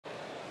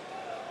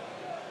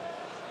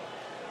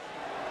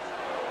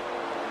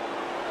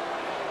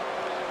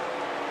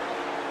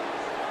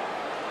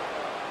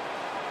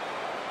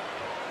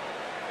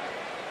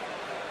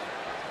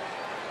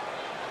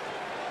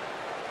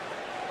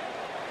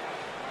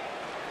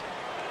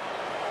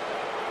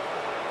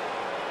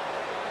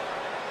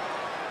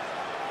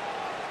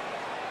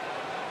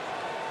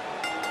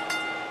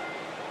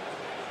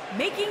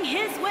Making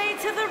his way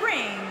to the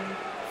ring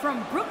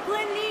from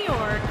Brooklyn, New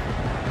York,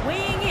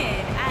 weighing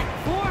in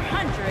at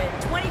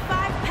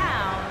 425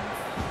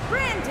 pounds,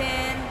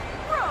 Brandon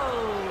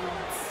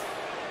Rhodes.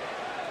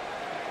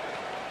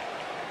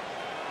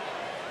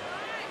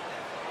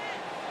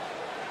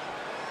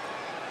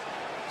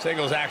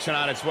 Singles action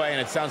on its way,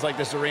 and it sounds like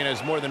this arena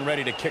is more than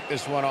ready to kick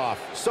this one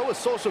off. So is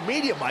social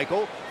media,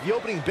 Michael. The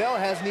opening bell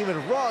hasn't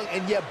even rung,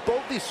 and yet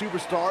both these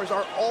superstars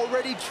are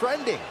already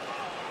trending.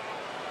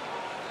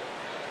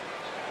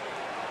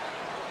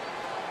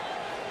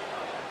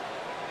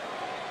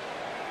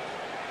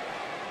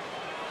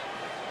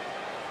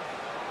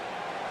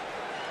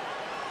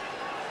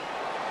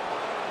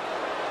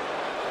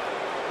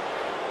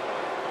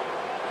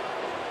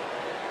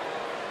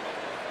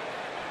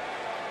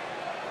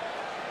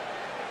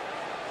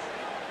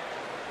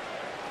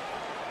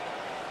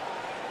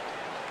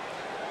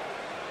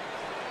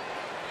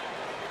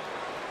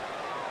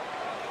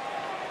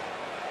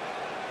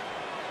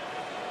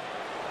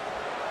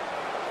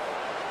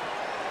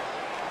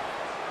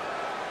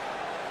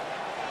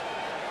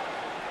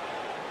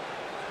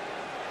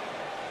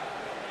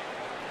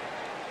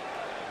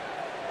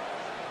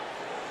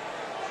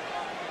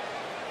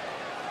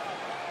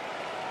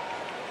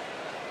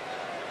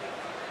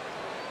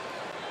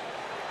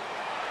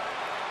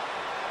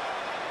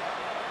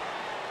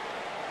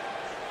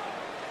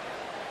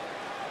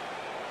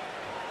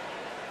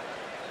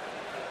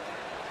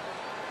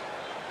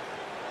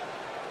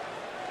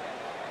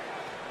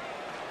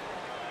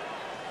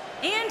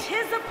 And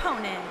his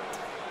opponent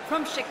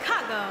from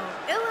Chicago,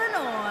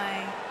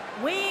 Illinois,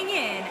 weighing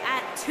in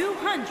at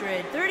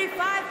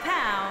 235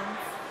 pounds,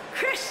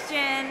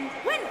 Christian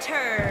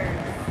Winters.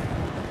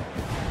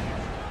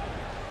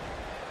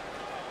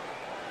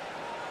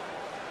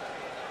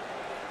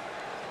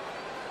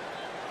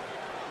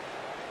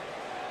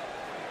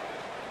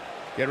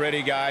 Get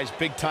ready, guys.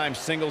 Big-time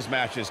singles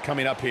matches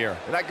coming up here.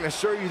 And I can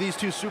assure you these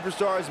two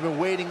superstars have been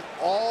waiting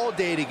all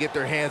day to get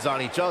their hands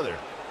on each other.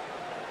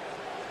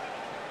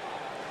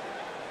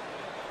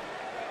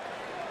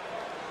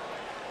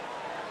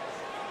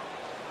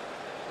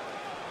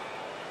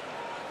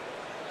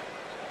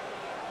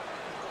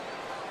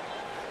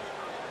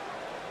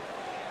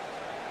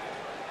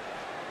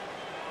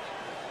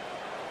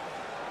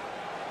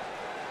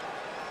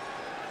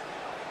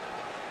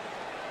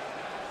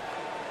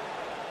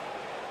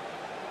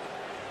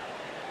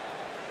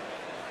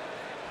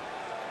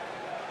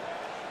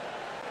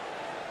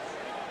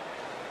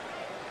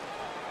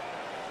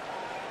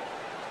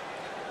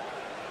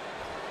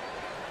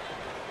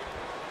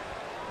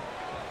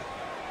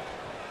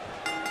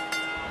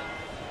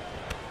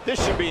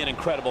 This should be an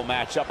incredible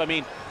matchup. I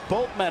mean,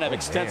 both men have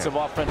extensive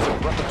offensive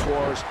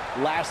repertoires,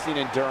 lasting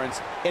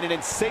endurance, and an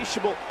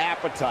insatiable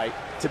appetite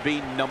to be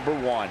number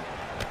one.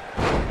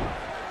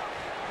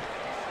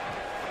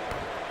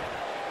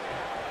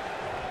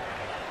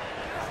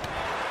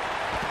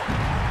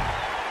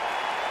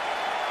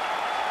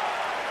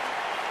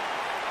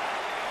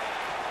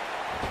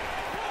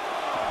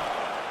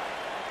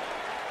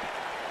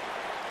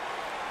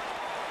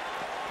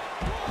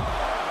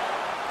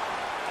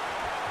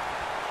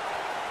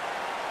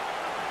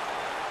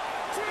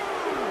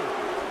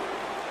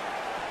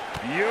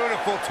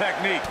 Beautiful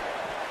technique.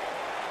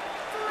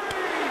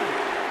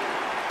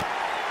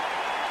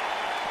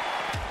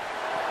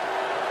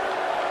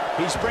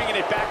 He's bringing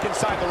it back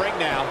inside the ring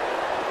now.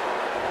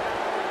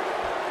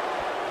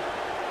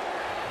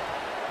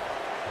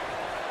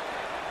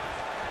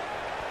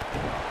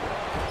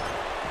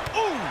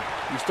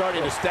 Ooh! He's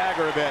starting to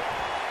stagger a bit,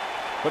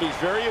 but he's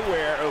very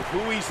aware of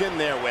who he's in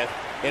there with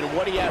and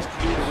what he has to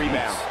do to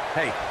rebound.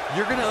 Hey,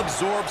 you're going to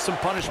absorb some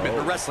punishment in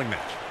a wrestling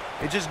match.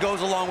 It just goes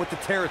along with the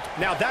territory.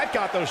 Now that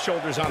got those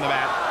shoulders on the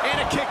mat.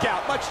 And a kick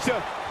out, much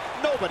to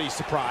nobody's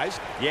surprise.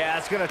 Yeah,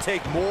 it's going to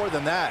take more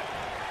than that.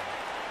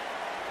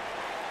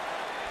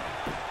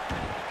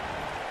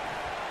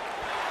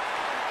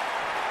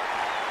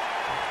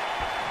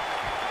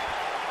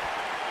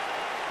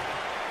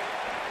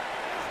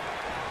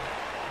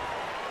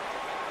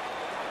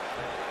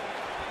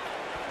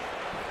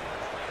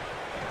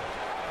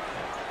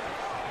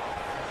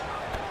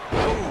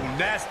 Ooh,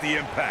 nasty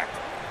impact.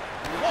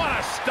 What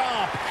a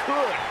stomp.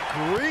 Good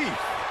grief.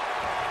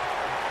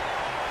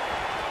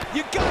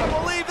 You gotta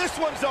believe this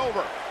one's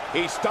over.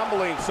 He's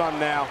stumbling some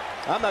now.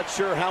 I'm not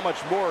sure how much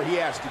more he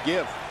has to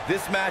give.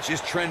 This match is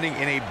trending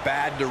in a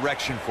bad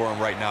direction for him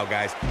right now,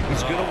 guys.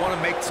 He's going to want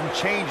to make some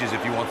changes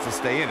if he wants to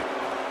stay in it.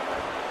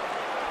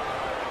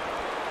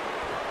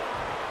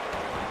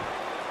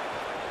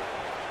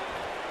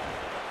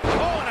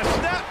 Oh, and a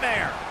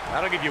snapmare.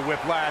 That'll give you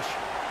whiplash.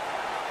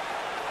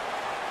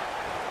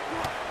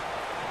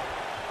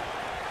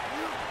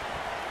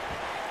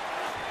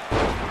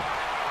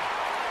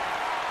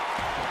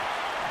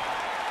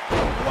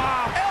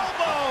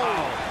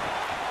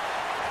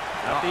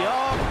 The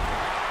arm.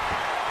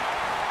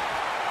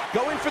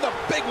 Going for the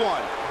big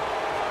one.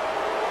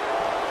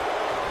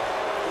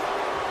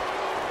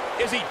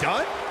 Is he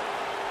done?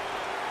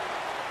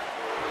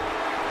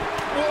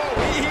 Whoa,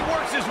 he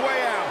works his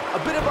way out. A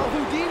bit of a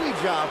Houdini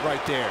job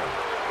right there.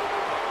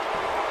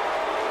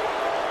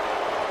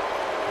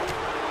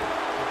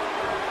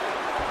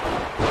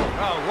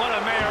 Oh, what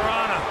a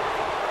Majorana.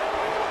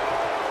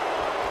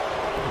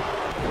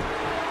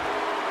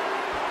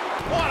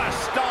 What a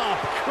stomp.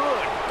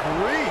 Good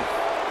grief.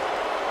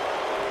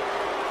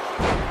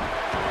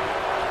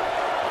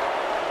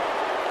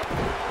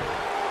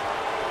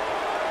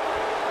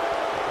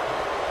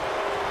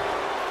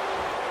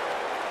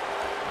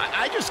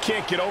 I just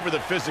can't get over the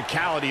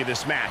physicality of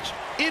this match.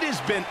 It has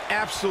been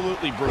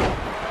absolutely brutal.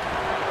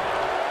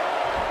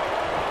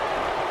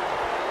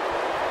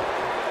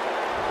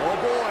 Oh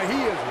boy,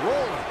 he is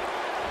rolling.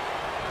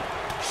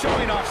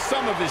 Showing off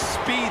some of his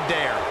speed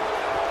there.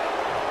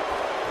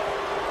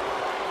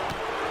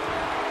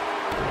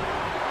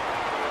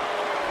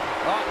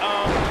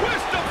 Uh-oh.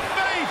 Twist of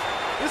fate!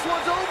 This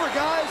one's over,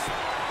 guys.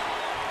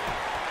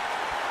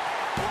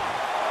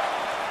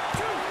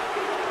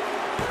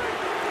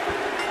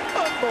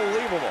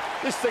 Unbelievable.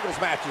 This singles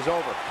match is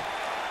over.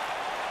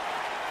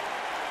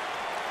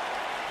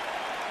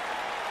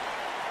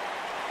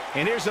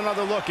 And here's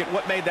another look at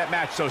what made that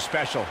match so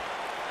special.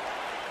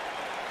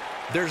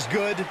 There's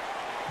good,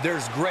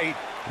 there's great,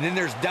 and then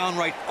there's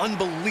downright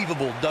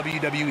unbelievable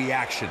WWE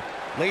action.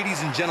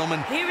 Ladies and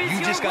gentlemen,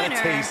 you just got a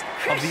taste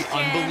of the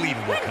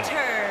unbelievable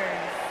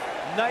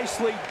kind.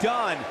 Nicely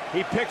done.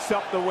 He picks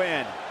up the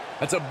win.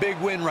 That's a big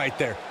win right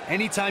there.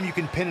 Anytime you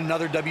can pin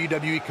another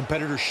WWE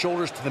competitor's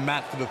shoulders to the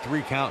mat for the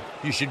 3 count,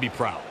 you should be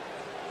proud.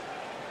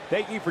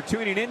 Thank you for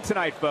tuning in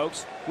tonight,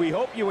 folks. We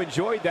hope you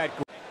enjoyed that.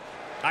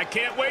 I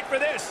can't wait for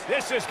this.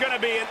 This is going to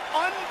be an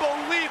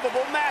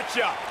unbelievable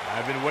matchup.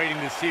 I've been waiting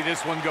to see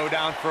this one go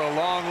down for a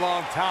long,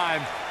 long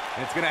time.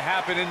 And it's going to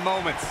happen in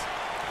moments.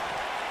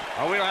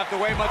 Oh, we don't have to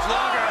wait much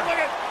longer. Look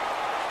at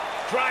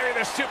driving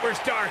the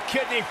superstar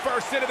kidney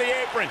first into the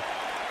apron.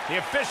 The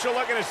official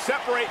looking to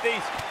separate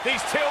these two,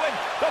 and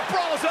the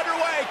brawl's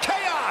underway.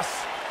 Chaos!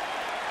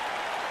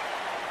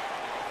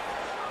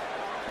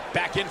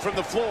 Back in from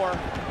the floor.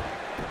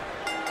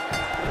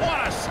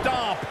 What a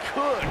stomp.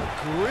 Good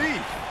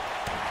grief.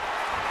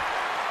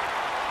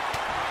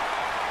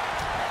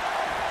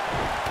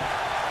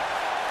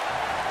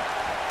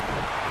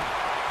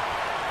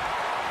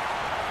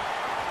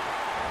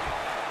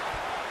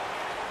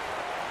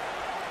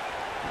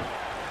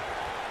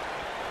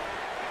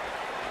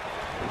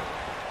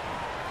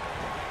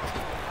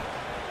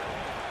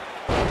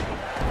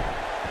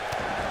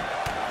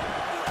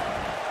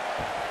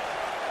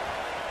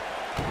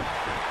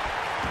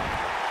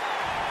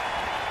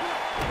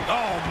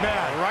 Oh,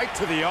 man, right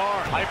to the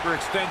arm.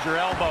 Hyperextend your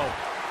elbow.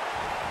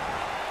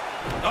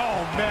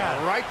 Oh,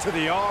 man, right to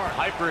the arm.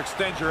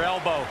 Hyperextend your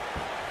elbow.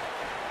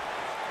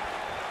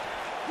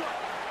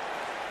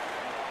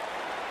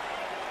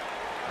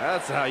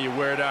 That's how you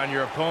wear down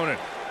your opponent.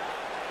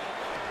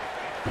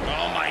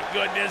 Oh, my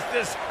goodness,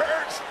 this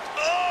hurts.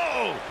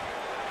 Oh!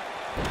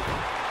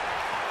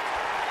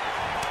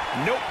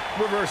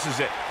 Nope, reverses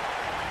it.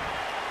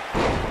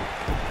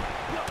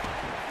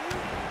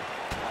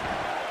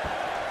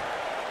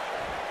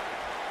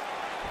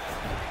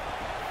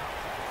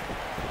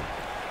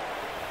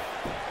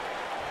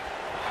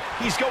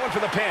 He's going for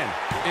the pin,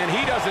 and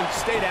he doesn't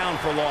stay down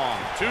for long.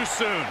 Too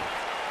soon.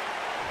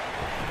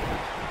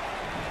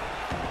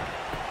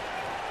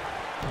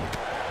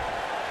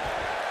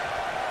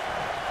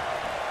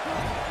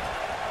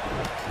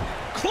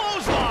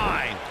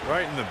 Clothesline!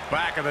 Right in the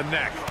back of the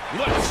neck.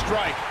 Left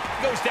strike.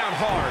 Goes down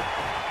hard.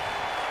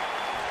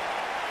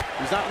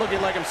 He's not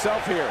looking like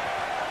himself here.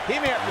 He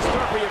may have to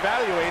start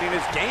reevaluating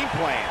his game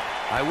plan.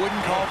 I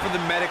wouldn't call for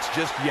the medics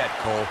just yet,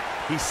 Cole.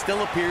 He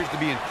still appears to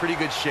be in pretty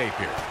good shape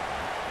here.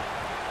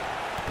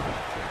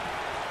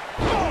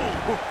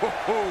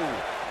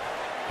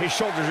 His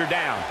shoulders are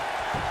down.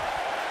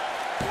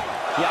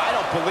 Yeah, I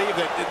don't believe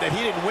that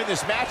he didn't win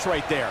this match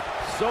right there.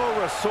 So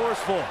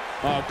resourceful.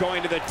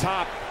 Going to the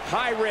top.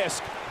 High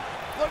risk.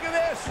 Look at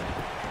this.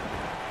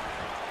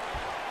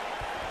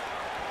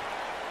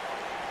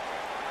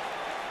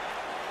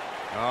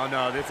 Oh,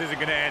 no, this isn't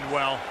going to end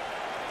well.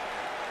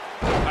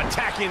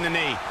 Attacking the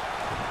knee.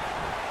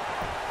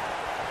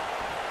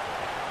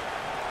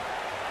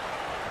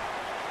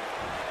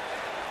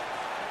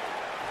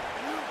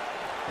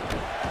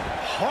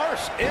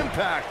 Harsh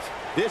impact.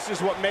 This is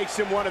what makes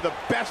him one of the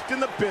best in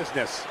the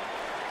business.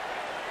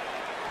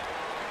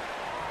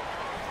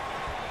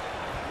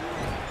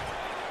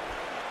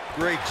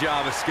 Great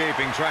job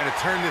escaping, trying to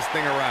turn this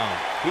thing around.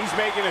 He's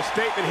making a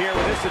statement here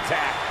with this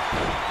attack.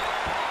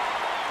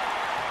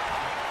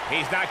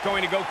 He's not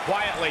going to go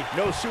quietly.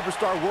 No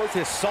superstar worth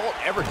his salt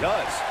ever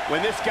does.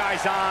 When this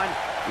guy's on,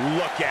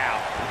 look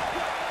out.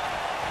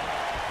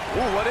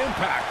 Ooh, what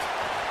impact.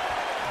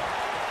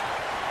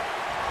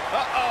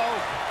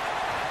 Uh-oh.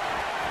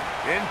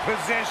 In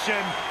position.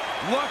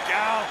 Look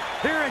out.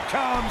 Here it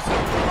comes.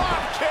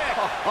 Drop kick.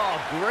 Oh,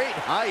 great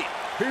height.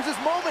 Here's his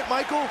moment,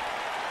 Michael.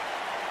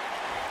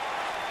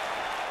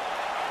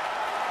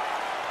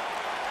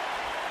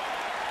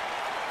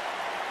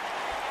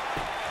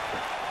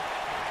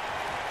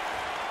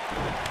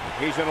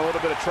 He's in a little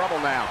bit of trouble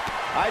now.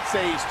 I'd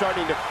say he's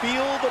starting to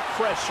feel the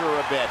pressure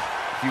a bit.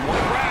 He went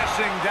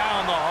crashing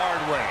down the hard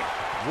way.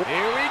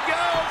 Here we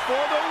go for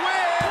the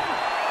win.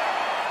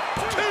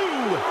 2,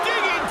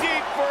 digging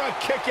deep for a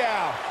kick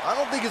out. I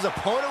don't think his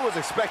opponent was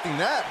expecting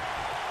that.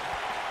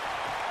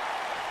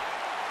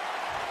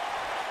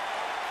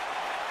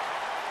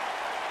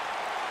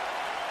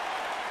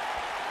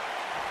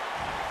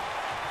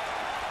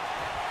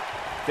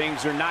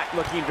 Things are not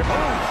looking good.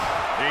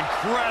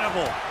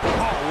 Incredible.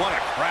 Oh, what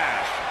a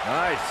crash.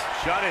 Nice.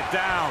 Shut it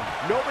down.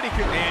 Nobody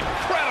could.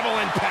 Incredible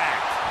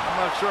impact.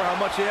 I'm not sure how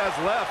much he has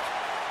left.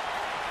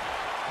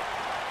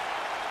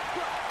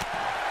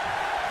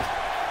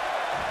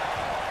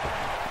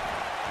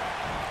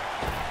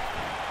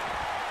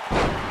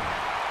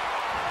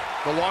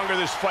 The longer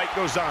this fight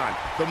goes on,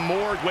 the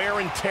more wear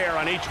and tear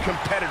on each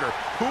competitor.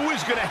 Who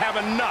is going to have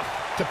enough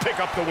to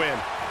pick up the win?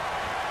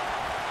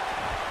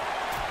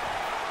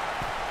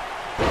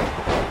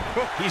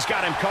 He's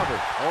got him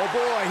covered. Oh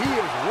boy, he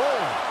is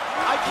rolling.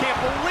 I can't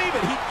believe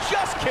it. He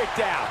just kicked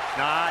out.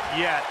 Not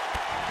yet.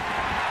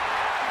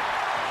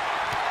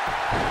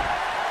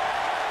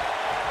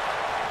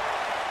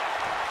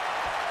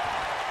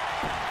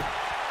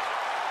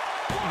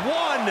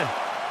 One,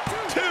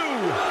 two.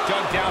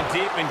 Dug down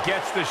deep and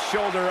gets the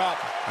shoulder up.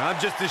 I'm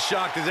just as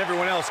shocked as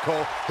everyone else,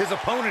 Cole, his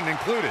opponent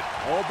included.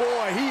 Oh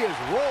boy, he is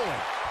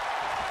rolling.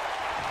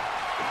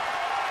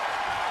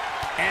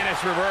 And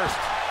it's reversed.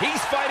 He's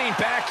fighting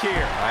back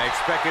here. I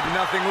expected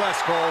nothing less,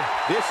 Cole.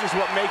 This is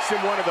what makes him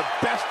one of the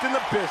best in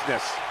the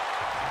business.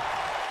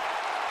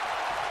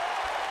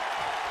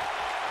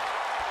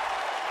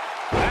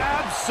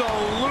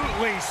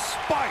 Absolutely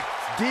spiked.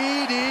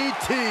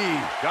 DDT.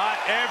 Got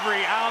every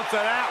ounce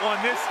of that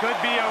one. This could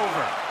be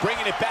over.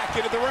 Bringing it back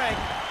into the ring.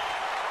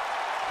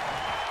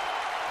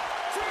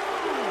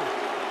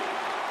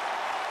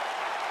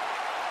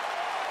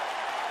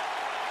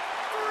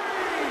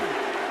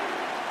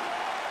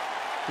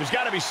 There's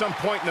got to be some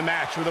point in the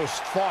match where those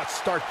thoughts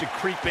start to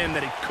creep in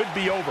that it could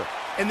be over.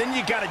 And then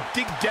you got to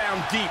dig down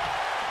deep.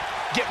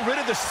 Get rid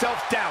of the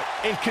self-doubt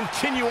and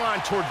continue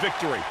on toward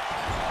victory.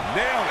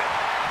 Nailed it.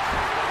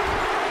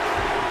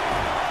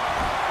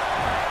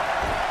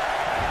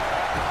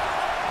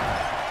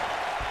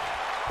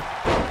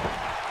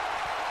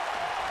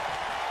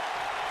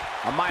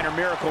 A minor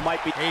miracle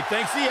might be. He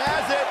thinks he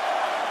has it.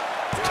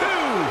 2.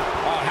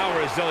 Oh, how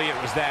resilient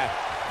was that?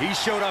 He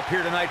showed up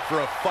here tonight for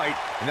a fight,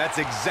 and that's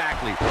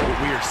exactly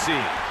what we are seeing.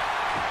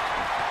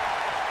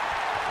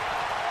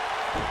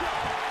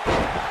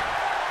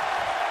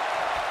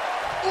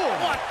 Oh,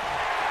 what?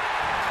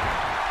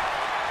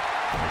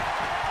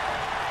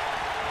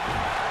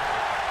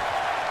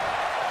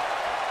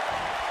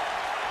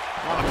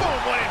 Oh, boom,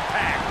 what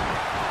impact.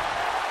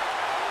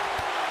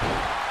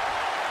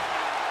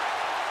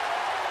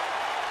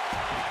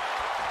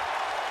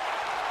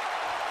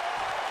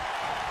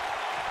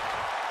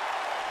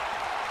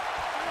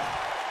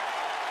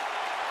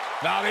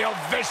 Now the old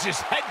vicious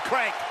head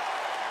crank.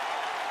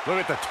 Look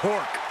at the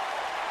torque.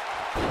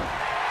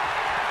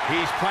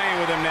 He's playing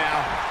with him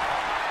now.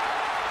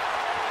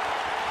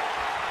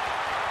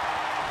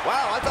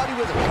 Wow, I thought he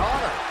was a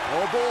goner.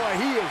 Oh boy,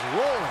 he is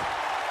rolling.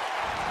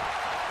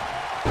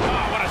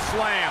 Oh, what a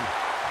slam.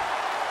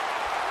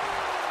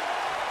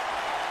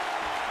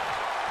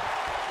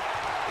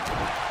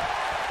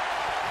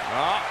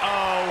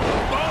 Uh-oh.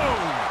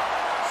 Boom!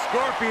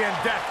 Scorpion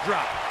death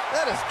drop.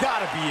 That has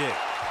got to be it.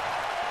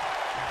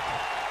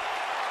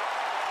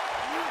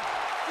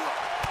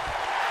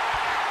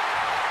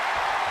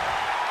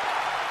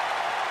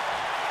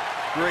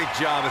 Great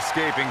job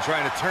escaping,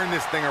 trying to turn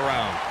this thing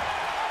around.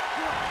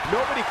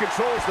 Nobody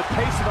controls the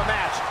pace of a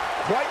match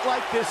quite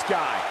like this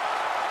guy.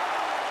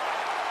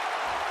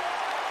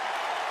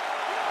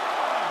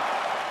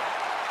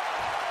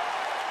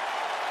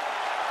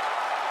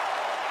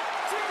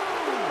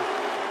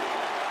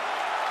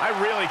 I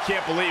really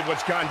can't believe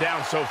what's gone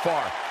down so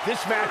far.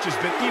 This match has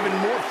been even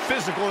more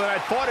physical than I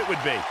thought it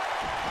would be.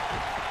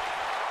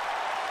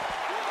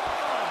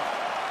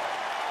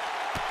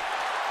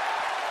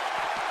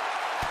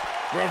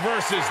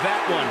 Reverses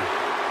that one.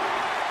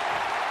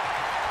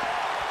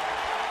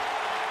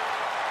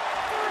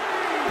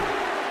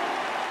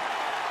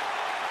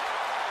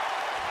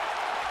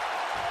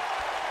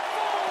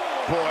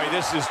 Boy,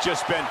 this has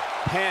just been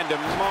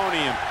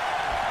pandemonium.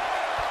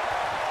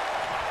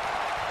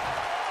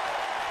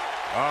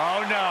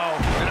 Oh, no.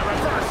 And a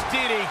reverse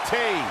DDT.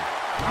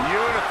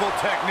 Beautiful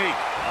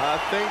technique. I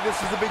think this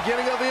is the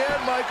beginning of the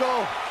end,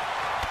 Michael.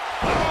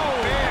 Oh,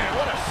 man,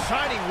 what a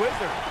shining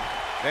wizard.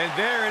 And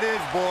there it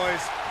is, boys.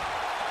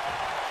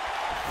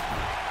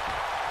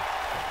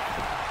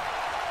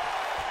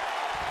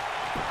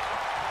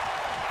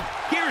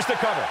 Here's the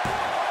cover.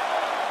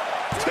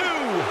 2.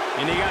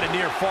 And he got a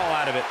near fall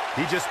out of it.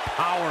 He just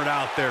powered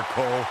out there,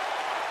 Cole.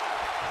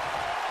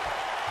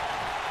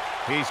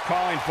 He's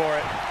calling for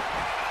it.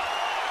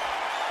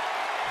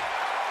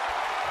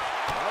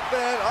 Not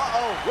bad.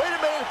 Uh-oh. Wait a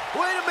minute.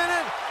 Wait a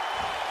minute.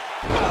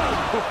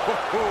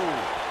 Oh.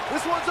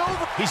 This one's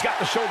over. He's got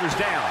the shoulders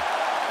down.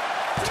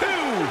 2.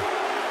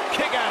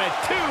 Kick out at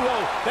 2.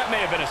 Oh, that may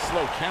have been a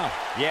slow count.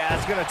 Yeah,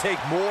 it's going to take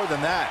more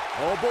than that.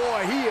 Oh,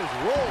 boy, he is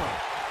rolling.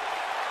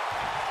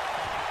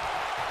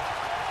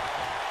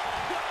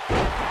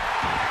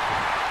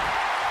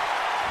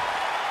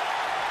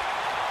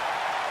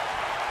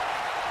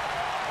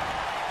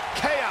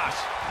 Chaos,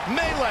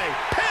 melee,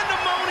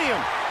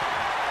 pandemonium.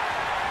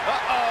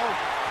 Uh-oh.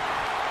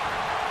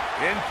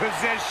 In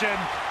position.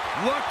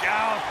 Look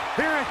out.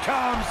 Here it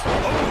comes.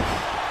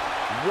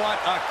 Oh,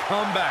 what a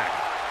comeback.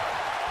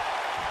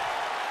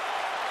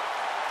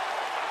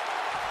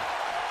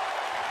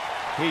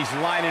 He's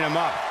lining him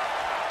up.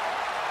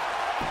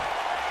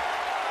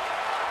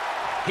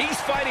 He's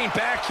fighting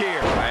back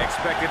here. I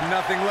expected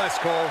nothing less,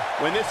 Cole.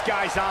 When this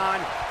guy's on,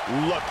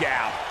 look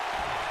out.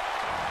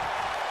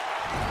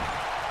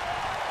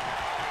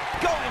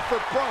 Going for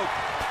broke.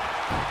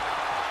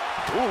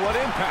 Ooh, what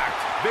impact.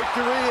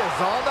 Victory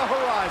is on the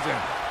horizon.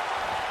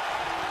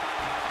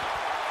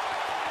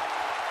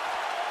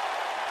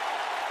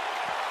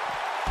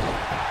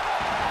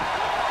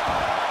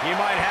 He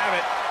might have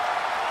it.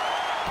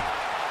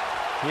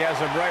 He has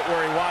him right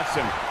where he wants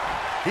him.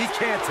 He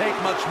can't take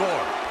much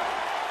more.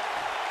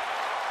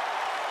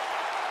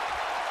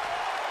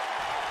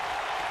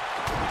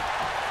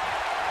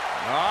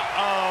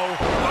 Uh-oh.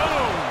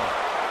 Boom!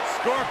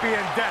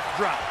 Scorpion death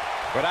drop.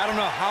 But I don't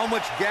know how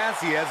much gas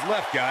he has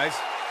left, guys.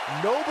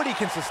 Nobody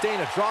can sustain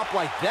a drop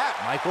like that,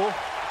 Michael.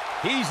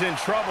 He's in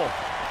trouble.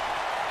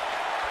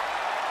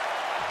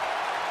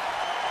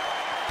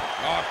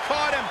 Oh,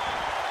 caught him.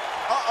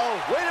 Uh-oh,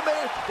 wait a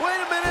minute,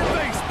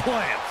 Face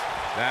plant.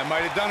 That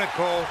might have done it,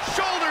 Cole.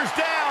 Shoulders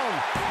down.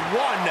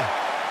 1,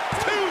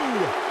 2,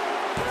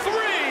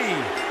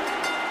 3.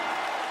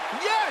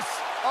 yes!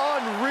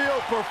 Unreal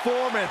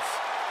performance.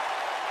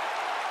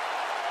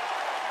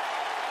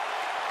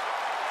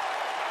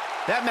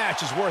 That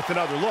match is worth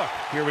another look.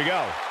 Here we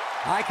go.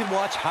 I can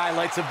watch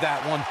highlights of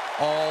that one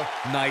all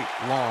night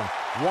long.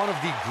 One of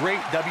the great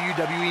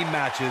WWE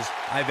matches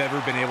I've ever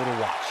been able to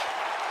watch.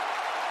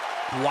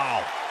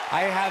 Wow.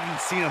 I haven't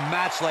seen a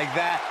match like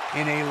that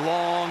in a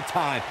long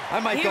time. I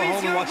might go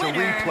home and watch a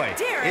replay.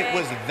 It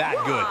was that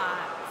good.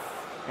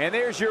 And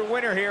there's your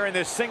winner here in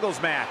this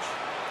singles match.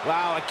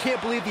 Wow, I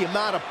can't believe the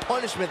amount of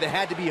punishment that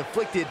had to be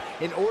inflicted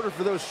in order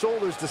for those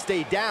shoulders to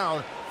stay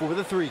down for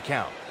the 3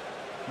 count.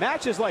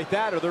 Matches like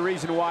that are the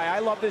reason why I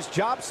love this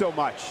job so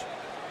much.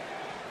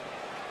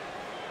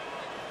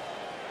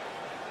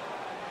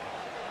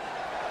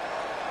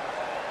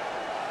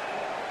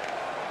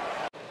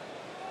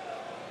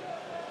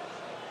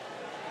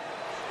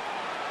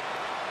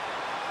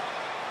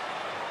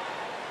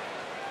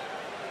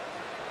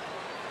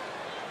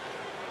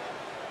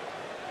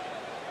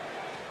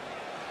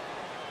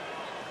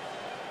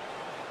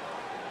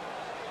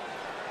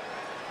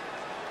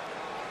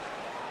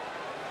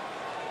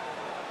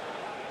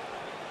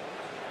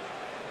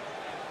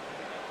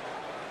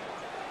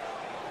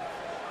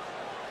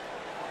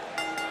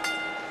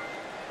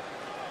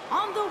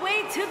 On the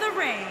way to the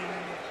ring,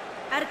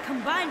 at a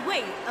combined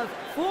weight of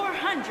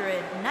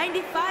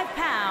 495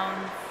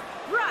 pounds,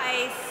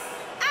 Bryce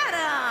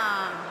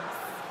Adams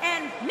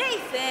and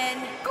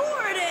Nathan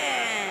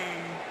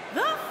Gordon,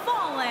 the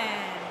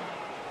Fallen.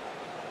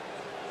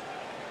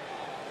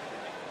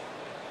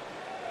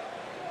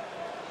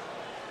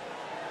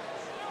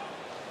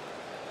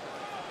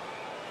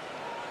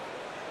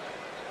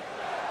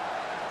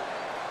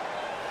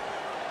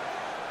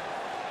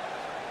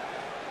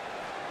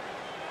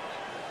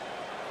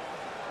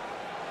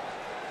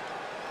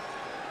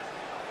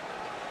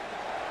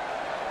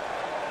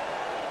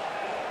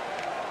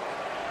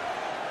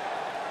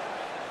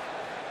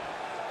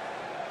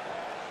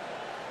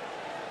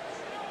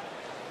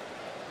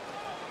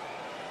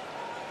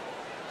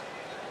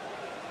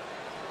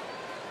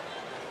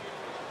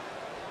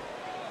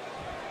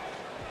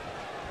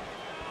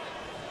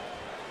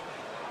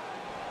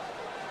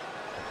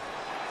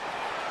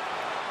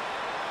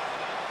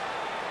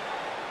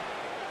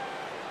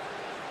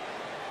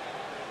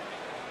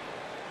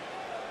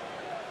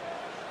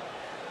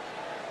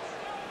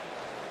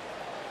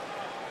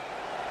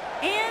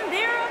 And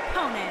their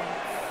opponents,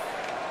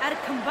 at a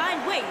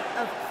combined weight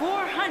of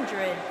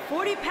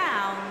 440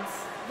 pounds,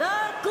 the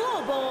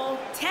Global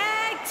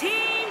Tag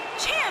Team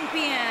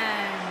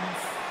Champions,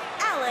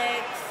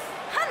 Alex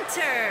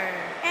Hunter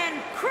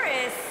and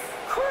Chris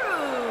Cruz.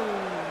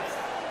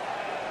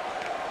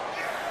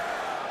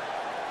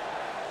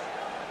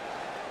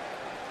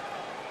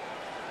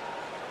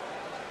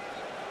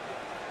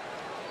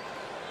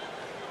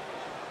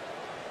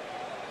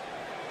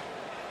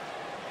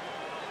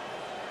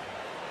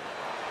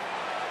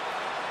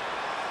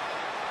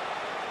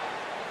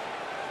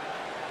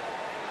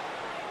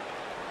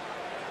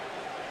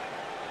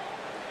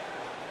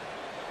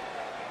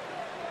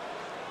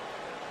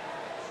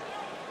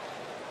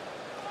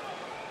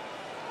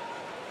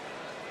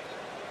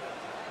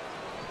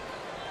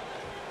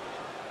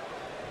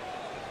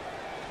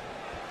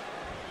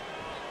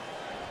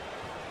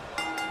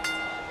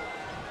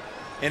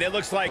 And it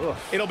looks like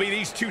it'll be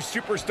these two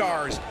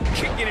superstars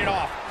kicking it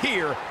off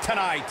here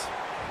tonight.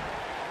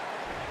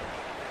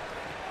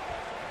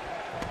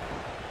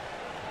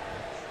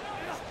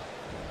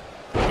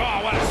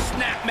 Oh, what a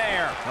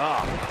snapmare.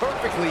 Ah,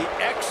 perfectly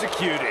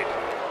executed.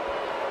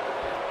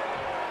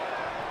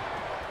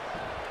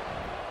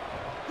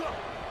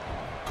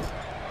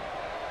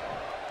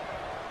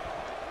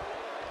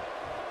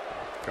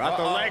 Got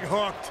the leg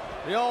hooked.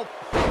 Yup.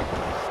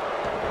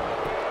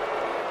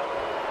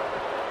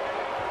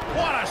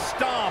 What a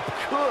stomp.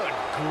 Good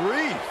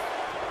grief.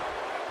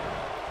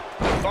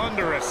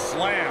 Thunderous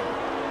slam.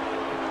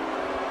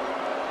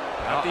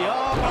 At the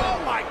oh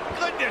my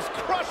goodness,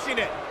 crushing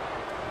it.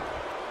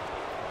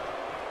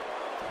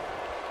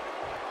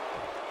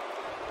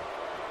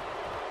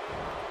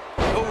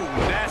 Oh,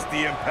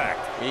 nasty impact.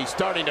 He's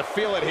starting to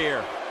feel it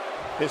here.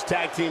 This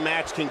tag team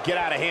match can get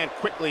out of hand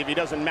quickly if he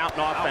doesn't mount an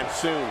offense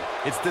soon.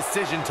 It's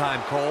decision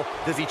time, Cole.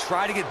 Does he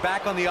try to get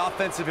back on the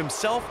offensive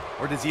himself,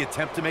 or does he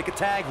attempt to make a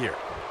tag here?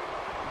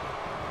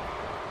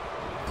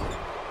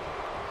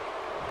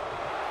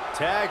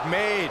 Tag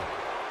made.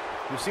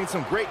 We've seen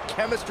some great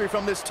chemistry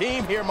from this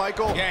team here,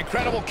 Michael. Yeah,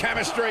 incredible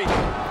chemistry. This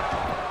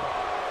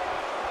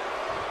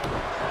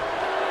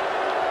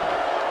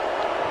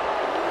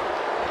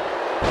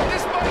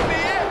might be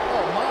it.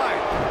 Oh, my.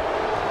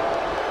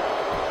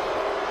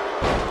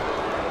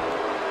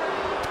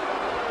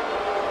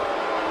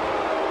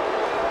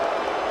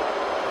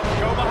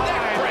 Go behind.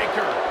 Neck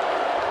breaker.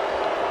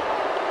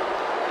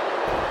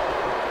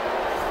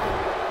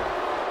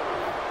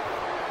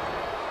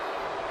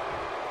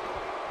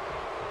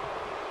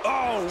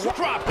 Oh,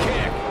 drop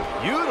kick.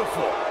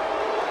 Beautiful.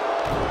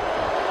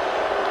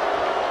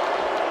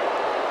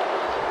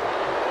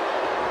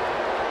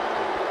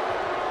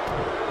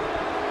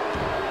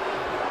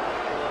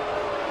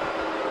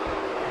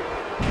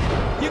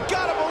 You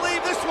gotta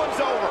believe this one's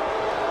over.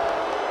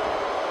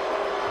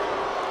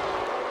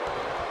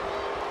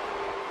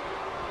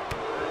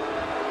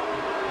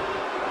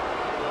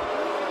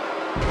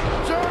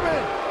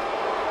 German.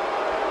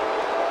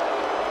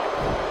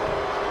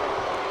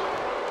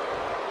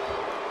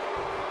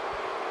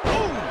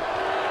 Boom.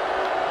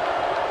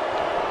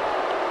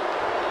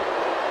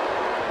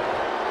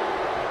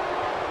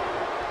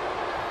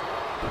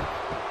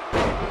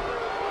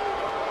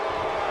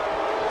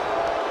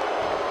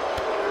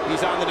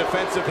 He's on the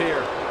defensive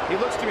here. He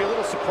looks to be a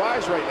little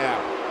surprised right now.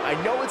 I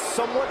know it's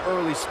somewhat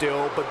early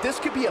still, but this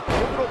could be a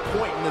pivotal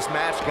point in this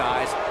match,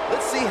 guys.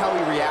 Let's see how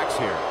he reacts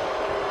here.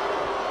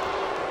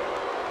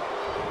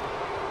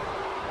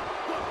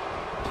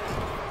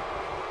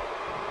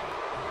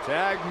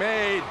 Tag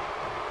made.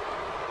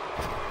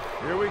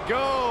 Here we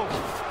go.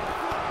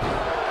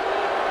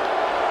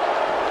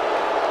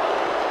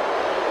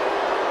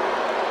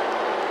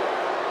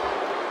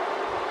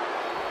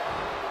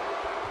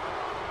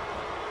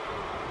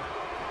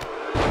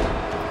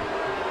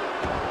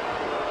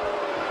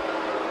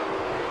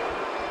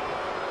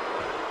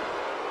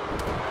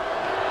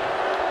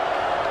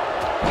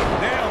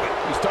 Nailed it.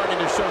 He's starting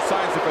to show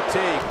signs of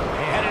fatigue.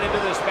 Headed into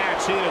this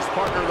match, he and his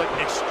partner look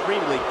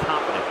extremely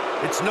confident.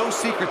 It's no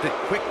secret that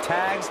quick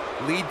tags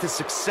lead to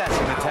success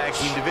in the tag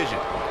team division.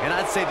 And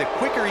I'd say the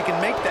quicker he can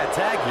make that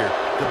tag here,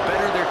 the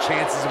better their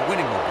chances of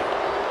winning will be.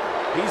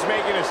 He's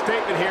making a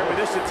statement here with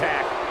this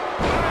attack.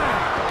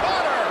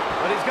 Cutter!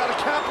 But he's got to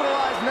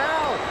capitalize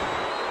now.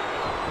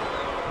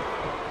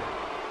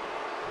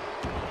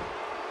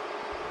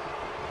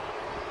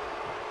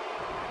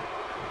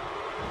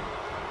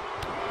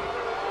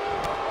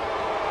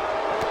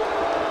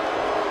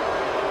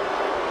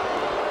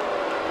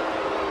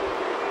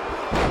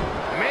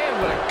 Man,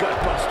 what a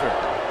gutbuster.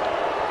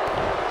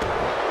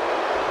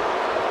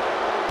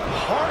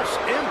 Harsh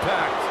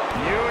impact.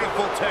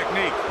 Beautiful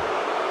technique.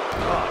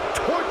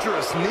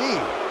 Torturous knee.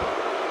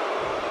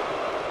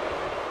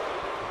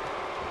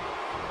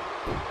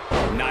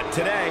 Not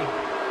today.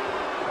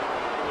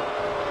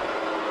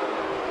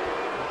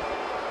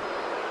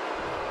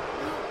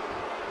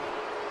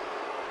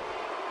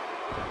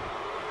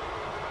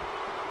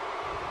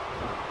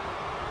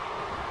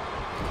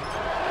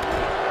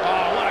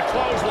 Oh, what a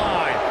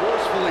clothesline.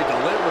 Forcefully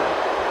delivered.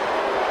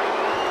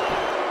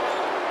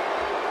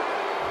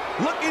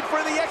 Looking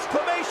for the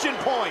exclamation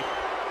point.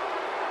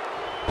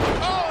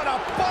 Oh, and a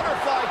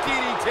butterfly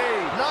DDT.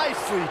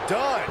 Nicely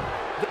done.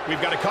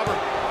 We've got it covered.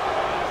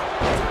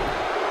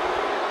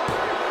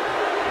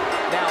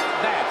 Now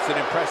that's an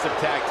impressive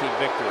tag team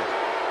victory.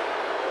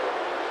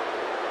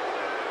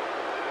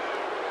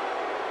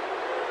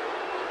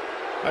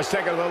 Let's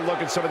take a little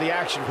look at some of the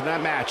action from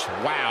that match.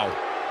 Wow.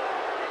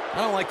 I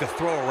don't like to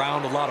throw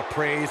around a lot of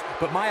praise,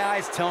 but my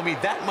eyes tell me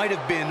that might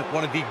have been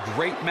one of the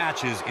great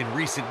matches in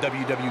recent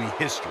WWE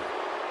history.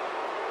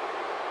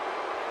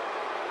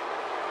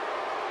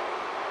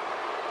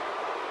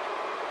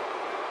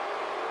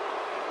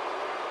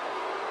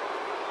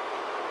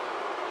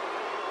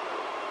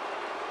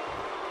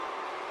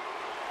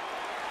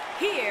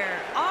 Here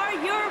are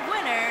your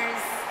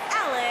winners,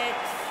 Alex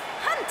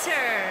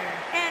Hunter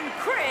and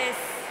Chris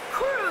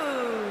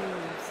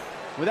Cruz.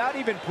 without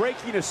even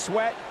breaking a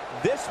sweat,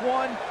 this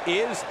one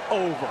is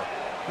over.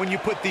 When you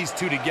put these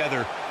two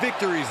together,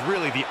 victory is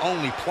really the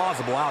only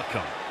plausible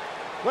outcome.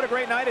 What a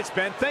great night it's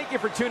been. Thank you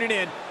for tuning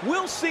in.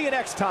 We'll see you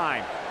next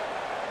time.